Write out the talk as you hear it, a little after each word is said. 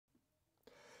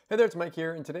Hey there, it's Mike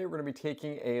here, and today we're going to be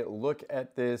taking a look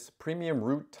at this premium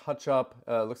root touch-up.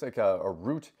 Looks like a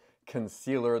root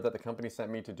concealer that the company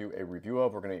sent me to do a review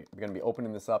of. We're going to be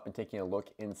opening this up and taking a look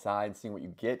inside, seeing what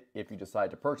you get if you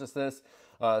decide to purchase this.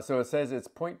 So it says it's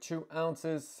 0.2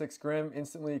 ounces, 6 gram,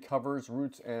 instantly covers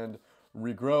roots and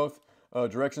regrowth.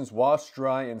 Directions: wash,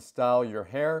 dry, and style your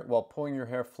hair. While pulling your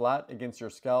hair flat against your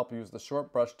scalp, use the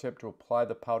short brush tip to apply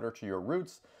the powder to your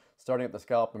roots. Starting at the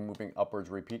scalp and moving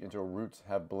upwards, repeat until roots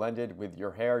have blended with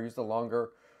your hair. Use the longer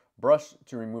brush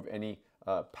to remove any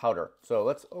powder. So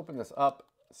let's open this up,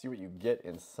 see what you get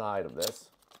inside of this.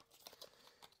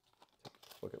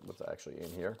 Look at what's actually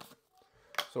in here.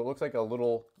 So it looks like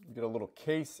you get a little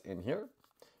case in here,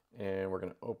 and we're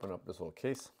gonna open up this little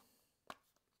case.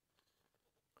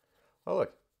 Oh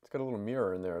look, it's got a little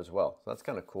mirror in there as well. So that's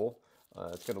kind of cool.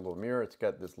 It's got a little mirror, it's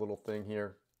got this little thing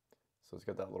here. So it's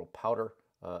got that little powder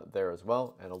there as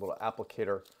well, and a little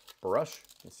applicator brush.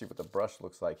 You can see what the brush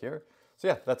looks like here. So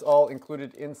yeah, that's all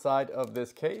included inside of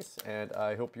this case, and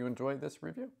I hope you enjoy this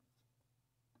review.